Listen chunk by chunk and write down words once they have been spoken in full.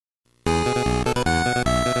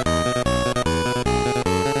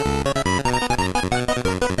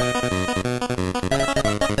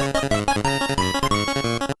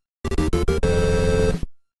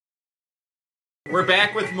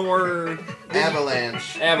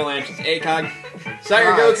Avalanche. Avalanche. It's ACOG.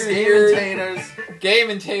 Sire Goku here. Gamintators.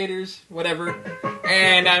 Gamintators. Whatever.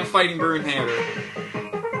 And I'm fighting Broomhatter.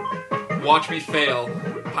 Watch me fail.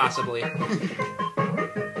 Possibly.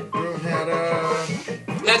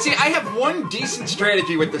 Broomhatter. Now, see, I have one decent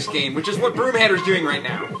strategy with this game, which is what Broomhatter's doing right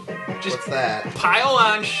now. Just What's that? pile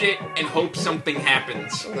on shit and hope something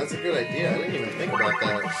happens. Oh, that's a good idea. I didn't even think about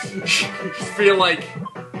that. Feel like,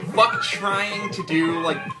 fuck trying to do,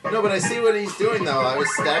 like... No, but I see what he's doing, though. I was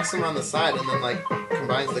stacks them on the side and then, like,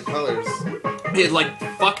 combines the colors. It, like,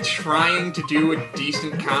 fuck trying to do a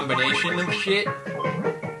decent combination of shit.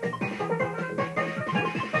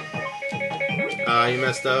 You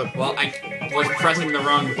messed up. Well, I was pressing the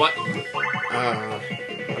wrong button.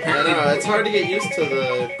 I don't know, it's hard to get used to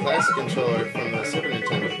the classic controller from the Super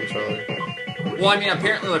Nintendo controller. Well, I mean,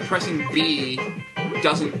 apparently like pressing B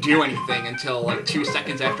doesn't do anything until like 2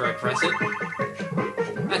 seconds after I press it.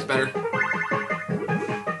 That's better.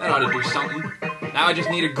 That ought to do something. Now I just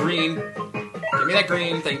need a green. Give me that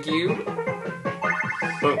green, thank you.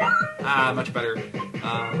 Boom. Ah, much better.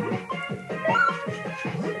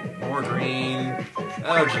 More green.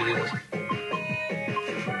 Oh, Jesus.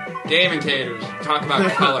 Gamintators. Talk about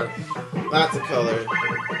color. Lots of color.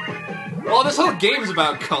 Well, this whole game's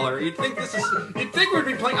about color. You'd think we'd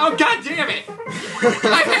be playing. Oh, god damn it!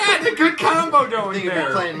 I had a good combo going You'd be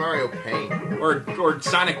there. playing Mario Paint. Or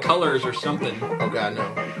Sonic Colors or something. Oh god, no.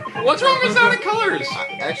 What's wrong with Sonic Colors?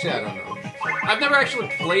 Actually, I don't know. I've never actually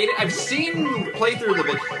played it. I've seen playthroughs of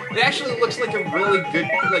it. It actually looks like a really good.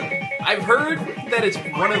 Like I've heard that it's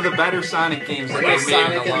one of the better Sonic games that they've made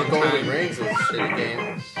Sonic in a long and the Golden time. Rings was a shitty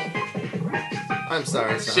game. I'm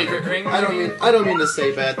sorry, Sonic. Secret Ring? I don't mean to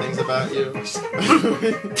say bad things about you.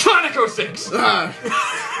 Sonic 06!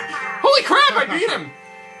 Holy crap, I beat him!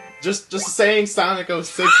 Just saying Sonic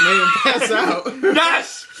 06 made him pass out.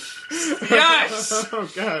 Yes! Yes!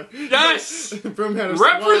 Oh god. Yes! Broomhatter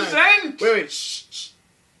Represent! Wait, shh.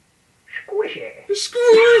 Squishy.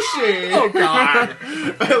 Squishy! Oh god.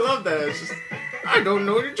 I love that. It's just, I don't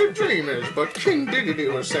know what your dream is, but King Diggity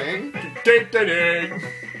was saying. Ding-ding-ding.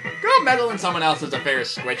 Go meddle in someone else's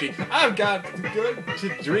affairs, Squishy. I've got the good to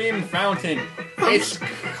dream fountain. It's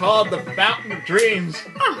called the Fountain of Dreams.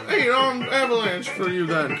 I'm 8 on Avalanche for you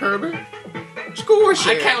then, Kirby.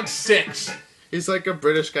 Squishy! I count 6. He's like a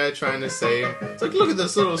British guy trying to say, it's like, look at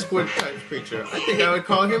this little squid type creature. I think I would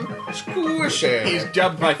call him Squishy. He's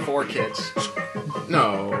dubbed by 4 kids.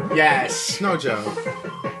 No. Yes. No joke.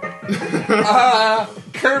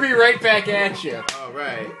 Kirby right back at you. All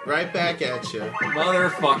right. Right back at you.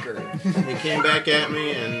 Motherfucker. He came back at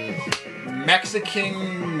me and... Mexican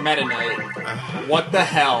Metaknight. What the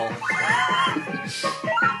hell?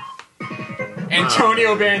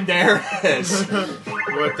 Antonio Banderas.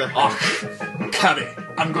 What the hell? Oh, Kirby,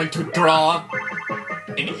 I'm going to draw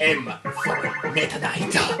an M for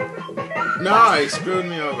Metaknight. No, he screwed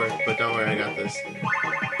me over. But don't worry, I got this.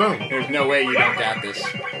 Boom. There's no way you don't got this.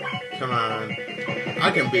 Come on.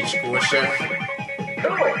 I can beat Squishy.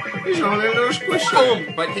 He's only a little Squishy.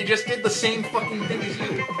 Boom! But he just did the same fucking thing as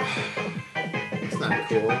you. It's not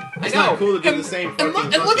cool. It's I know. not cool to do the same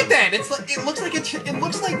fucking and look at that! It's like it looks like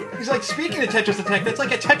he's like speaking of Tetris Attack. That's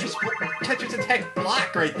like a Tetris Attack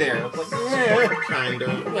block right there. It's like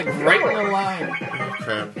Kinda. like right in the line. Oh,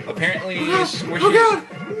 crap. Apparently, Squishy. Oh, God!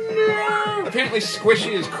 No! Apparently,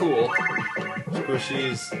 Squishy is cool.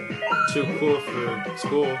 Squishy's too cool for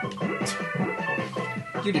school.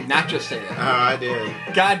 You did not just say that. Oh, I did.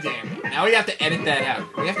 God damn it! Now we have to edit that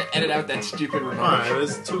out. We have to edit out that stupid remark. Why? It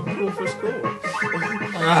was too cool for school.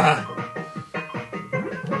 Come on.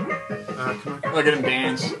 Look at him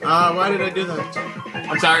dance. Why did I do that?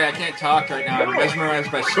 I'm sorry, I can't talk right now. I'm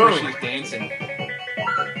mesmerized by Squishy's dancing.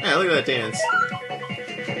 Yeah, look at that dance.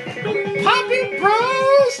 Poppy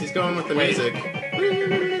Bros! He's going with the Wait. music.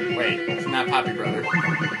 Wait, it's not Poppy Brother.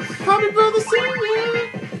 Poppy Brother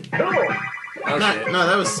Senior! Oh shit. No,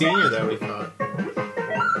 that was Senior that we thought.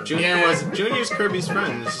 Junior's Kirby's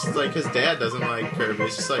friend. It's just like his dad doesn't like Kirby.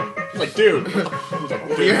 It's just like, Dude.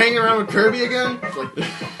 you're hanging around with Kirby again? Like,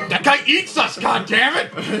 that guy eats us,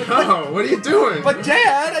 goddammit! No, what are you doing? But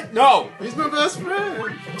Dad, no! He's my best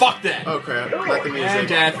friend. Fuck that! Oh crap, not the music. And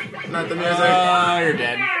death. Not the music. You're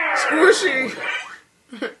dead. Squishy!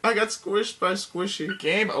 I got squished by Squishy.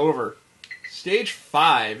 Game over. Stage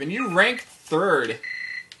 5, and you ranked 3rd.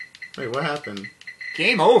 Wait, what happened?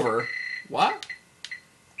 Game over? What?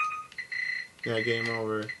 Yeah, game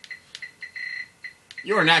over.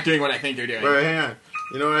 You are not doing what I think you're doing. Wait, hang on.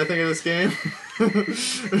 You know what I think of this game?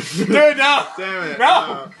 Dude, no! Damn it.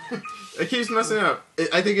 No! It keeps messing up.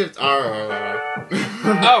 I think it's R.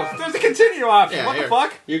 Oh, there's a continue option. Yeah, what here. the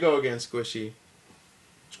fuck? You go again, Squishy.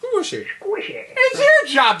 Squishy. Squishy. It's your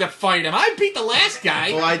job to fight him. I beat the last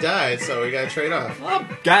guy. Well, I died, so we gotta trade off. Oh,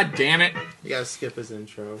 god damn it. You gotta skip his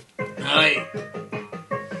intro. Alright.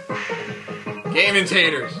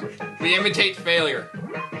 Gamintators. We imitate failure.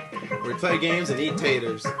 We play games and eat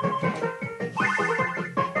taters. And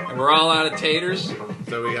we're all out of taters.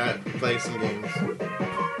 So we gotta play some games.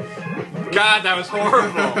 God, that was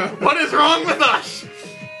horrible. What is wrong with us?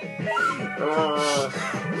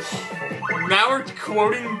 Now we're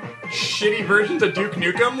quoting shitty versions of Duke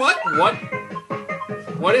Nukem? What?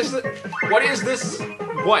 What is the... What is this?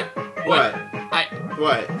 What? What? What?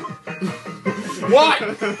 What? What?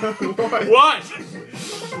 What?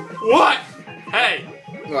 What? Hey.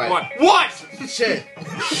 What? What? Shit.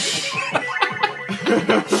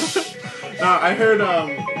 No, I heard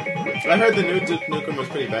the new Duke Nukem was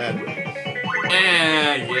pretty bad.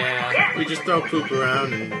 Yeah. We just throw poop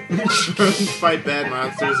around and fight bad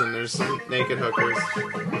monsters, and there's some naked hookers.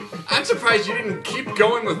 I'm surprised you didn't keep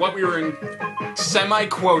going with what we were in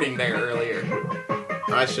semi-quoting there earlier.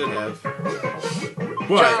 I should have.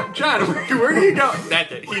 What? John, where are you going?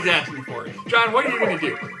 That's it. He's asking for it. John, what are you going to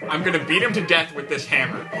do? I'm going to beat him to death with this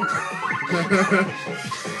hammer.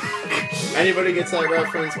 Anybody gets that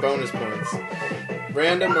reference, bonus points.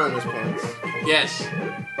 Random bonus points. Yes.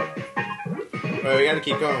 But we gotta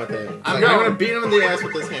keep going with it. I'm I'm going. gonna beat him in the ass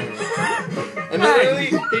with this hammer. And literally,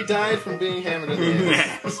 he died from being hammered in the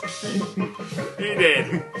ass. He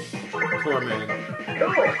did. Poor man.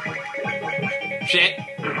 Cool. Shit.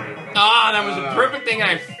 Ah, that was a perfect thing.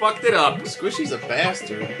 I fucked it up. Squishy's a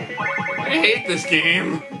bastard. I hate this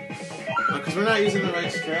game. Because we're not using the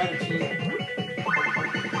right strategy.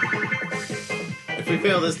 If we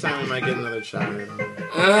fail this time, we might get another shot at him.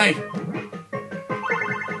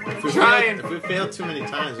 If we fail too many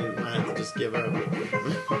times, we might have to just give up.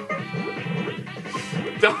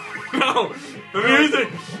 No, the music.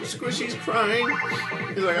 Squishy's crying.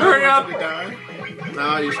 He's like, I Hurry don't up. want you to die.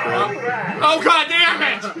 No, you're screwed. Oh god damn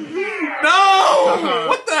it! No!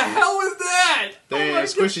 What the hell was that? Damn, Oh my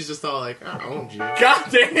Squishy's just all like, I owned you. god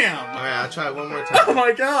damn! Alright, I'll try it one more time. Oh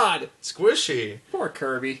my god! Squishy. Poor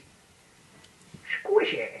Kirby.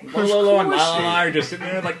 Squishy. Lolo and Lala are just sitting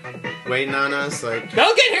there like, Waiting on us, like,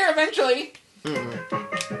 they'll get here eventually.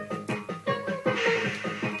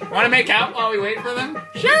 Want to make out while we wait for them?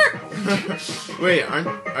 Sure. Wait,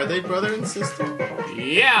 are they brother and sister?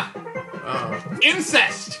 Yeah. Oh.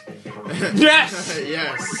 Incest. Yes.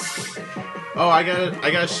 Yes. Oh, I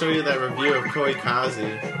gotta show you that review of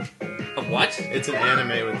Koikaze. Of what? It's an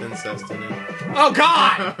anime with incest in it. Oh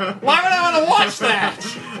god! Why would I want to watch that?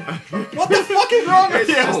 What the fuck is wrong with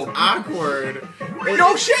It's just you? awkward.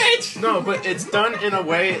 No shit! No, but it's done in a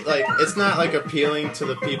way, like, it's not, like, appealing to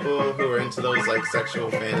the people who are into those, like,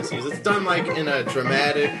 sexual fantasies. It's done, like, in a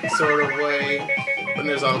dramatic sort of way. And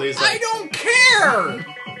there's all these, I like... don't care!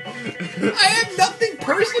 I have nothing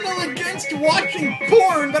personal against watching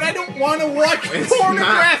porn, but I don't want to watch It's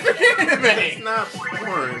pornographic It's anime! not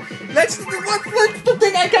porn. That's the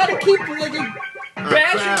thing I gotta keep, like,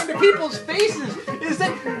 bashing crap. into people's faces, is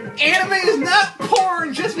that anime is not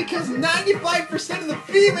porn just because 95% of the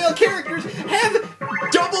female characters have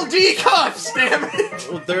double D cuffs, damn it!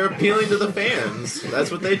 Well, they're appealing to the fans.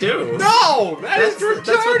 That's what they do. No! That's retarded!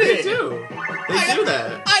 That's what they do. They do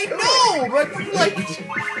that. I know, but, like...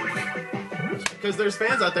 Because there's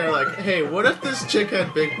fans out there like, hey, what if this chick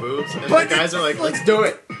had big boobs? And But the guys it's are like, like- let's do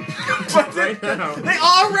it. But right now. They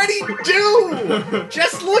already do!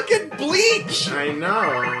 Just look at Bleach! I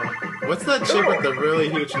know. What's that chick with the really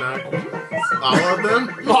huge knuckles? All of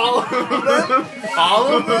them? All of them? All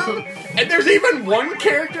of them? And there's even one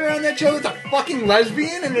character on that show that's a fucking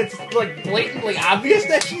lesbian, and it's, like, blatantly obvious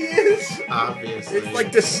that she is. Obviously. It's,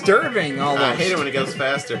 like, disturbing, almost. I hate it when it goes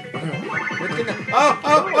faster.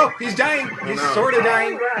 Oh, he's dying. He's no. sort of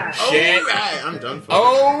dying. Shit. Alright, I'm done for.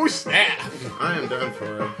 Oh, snap. I am done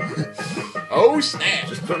for. Oh, snap.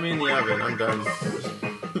 Just put me in the oven. I'm done.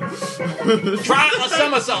 Try a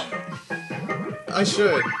somersault. I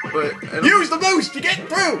should, but I don't... Use the boost to get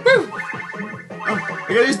through. Woo. Oh, I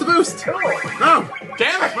gotta use the boost. No,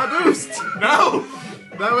 Damn it. my boost. No.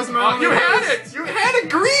 That was my. Oh, only you had boost. it! You had a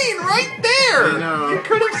green right there! I know. You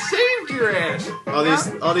could have saved your ass!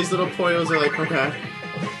 All these little poyos are like, okay.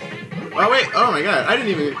 Oh wait! Oh my god! I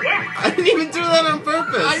didn't even do that on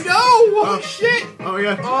purpose. I know! Holy Oh. shit! Oh my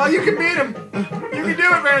god! Oh, you can beat him! You can do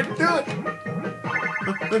it, man! Do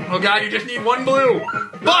it! Oh god, you just need one blue!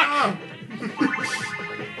 Fuck! No.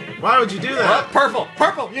 Why would you do that? Purple!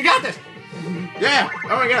 Purple! You got this! Yeah!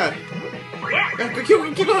 Oh my god!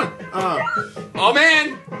 Keep going. Oh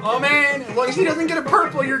man! Oh man! As long as he doesn't get a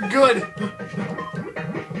purple, you're good.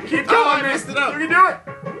 Keep going, I man. messed it up. You can do it.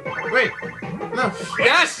 Wait. No.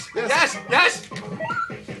 Yes! Yes! Yes!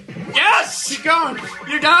 Yes! Keep going.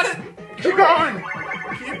 You got it. Keep going.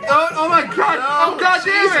 Keep going. Oh my God! Oh God,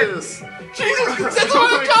 damn it! Jesus. Jesus! That's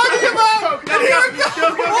what I'm talking about. Go, And here it go, goes. go,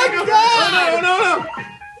 go, Oh go, go. God! Oh, no.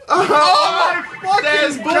 Oh my fucking That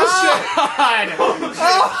is bullshit. God!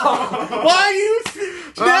 Oh, why do you?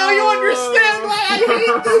 Now you understand why I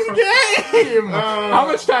hate this game. How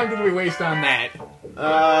much time did we waste on that?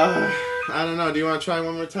 I don't know. Do you want to try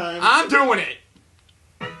one more time? I'm doing it.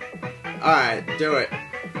 Alright, do it.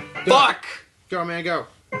 Fuck. Go, man, go.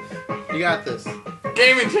 You got this.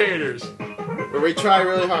 Gamintators. Where we try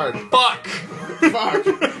really hard. Fuck. Fuck.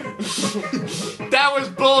 That was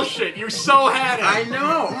bullshit. You so had it. I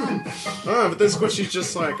know. But this squishy's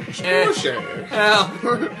just like, squishy. Well,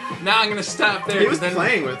 now I'm gonna stop there. He was then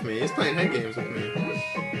playing with me. He was playing head games with me.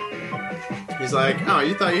 He's like, oh,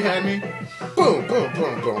 you thought you had me? Boom, boom,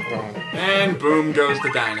 boom, boom, boom. And boom goes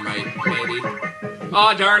the dynamite, maybe.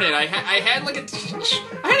 Oh darn it! I had like a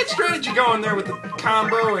strategy going there with the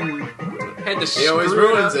combo and had to. He always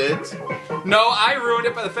ruins it. No, I ruined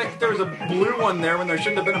it by the fact that there was a blue one there when there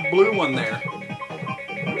shouldn't have been a blue one there.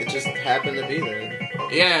 It just happened to be there.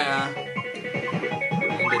 Yeah,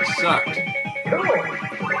 and it sucked.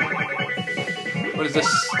 What is this?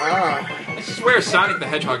 I swear Sonic the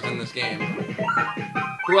Hedgehog's in this game.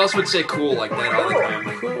 Who else would say cool like that all the time?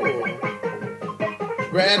 Cool.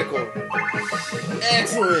 Radical.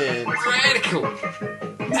 Excellent. Radical.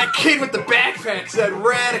 That kid with the backpack said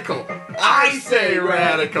radical. I say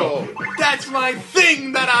radical. That's my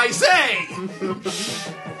thing that I say.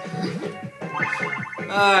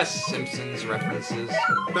 Simpsons references.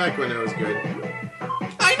 Back when it was good.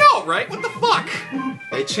 I know, right? What the fuck?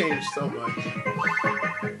 They changed so much.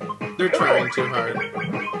 They're trying too hard.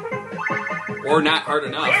 Or not hard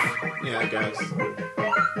enough. Yeah, I guess.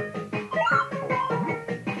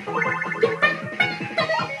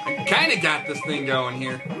 Kinda got this thing going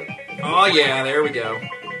here. Oh yeah, there we go.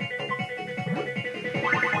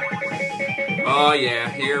 Oh yeah,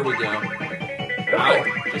 here we go.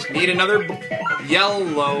 I just need another yellow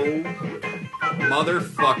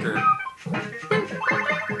motherfucker.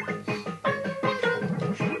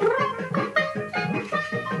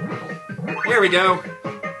 Here we go.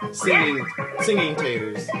 Singing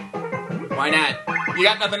taters. Why not? You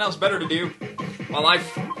got nothing else better to do. While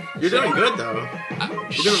You're doing good though.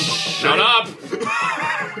 You're doing. Shut up!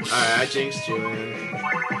 Alright, I jinxed you, man.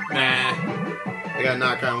 Nah. I gotta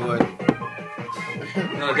knock on wood.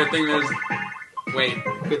 No, good thing there's. Wait.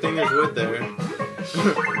 Good thing there's wood there.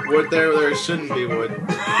 Wood there where there shouldn't be wood.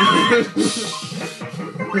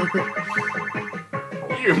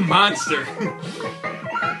 You monster.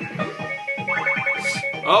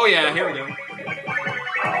 Oh yeah, here we go.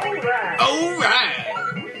 Alright!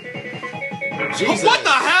 Jesus. What the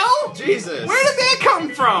hell? Jesus. Where did that come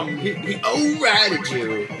from? He O-righted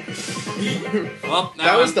you. Well,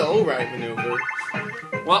 that was the O-right maneuver.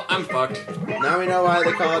 Well, I'm fucked. Now we know why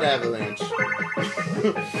they call it Avalanche.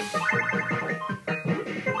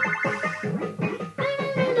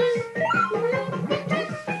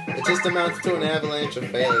 It just amounts to an avalanche of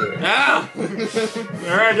failure. Ah!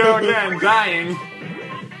 There I go again, dying.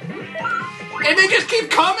 And they just keep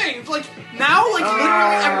coming! Like, now, like,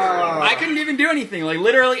 literally, I couldn't even do anything. Like,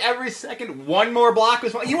 literally every second, one more block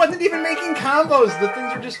was falling. He wasn't even making combos. The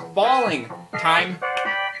things were just falling. Time.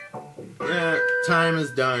 Yeah, time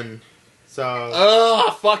is done. So...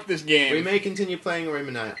 Ugh, fuck this game. We may continue playing or we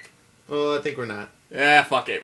may not. Well, I think we're not. Yeah, fuck it.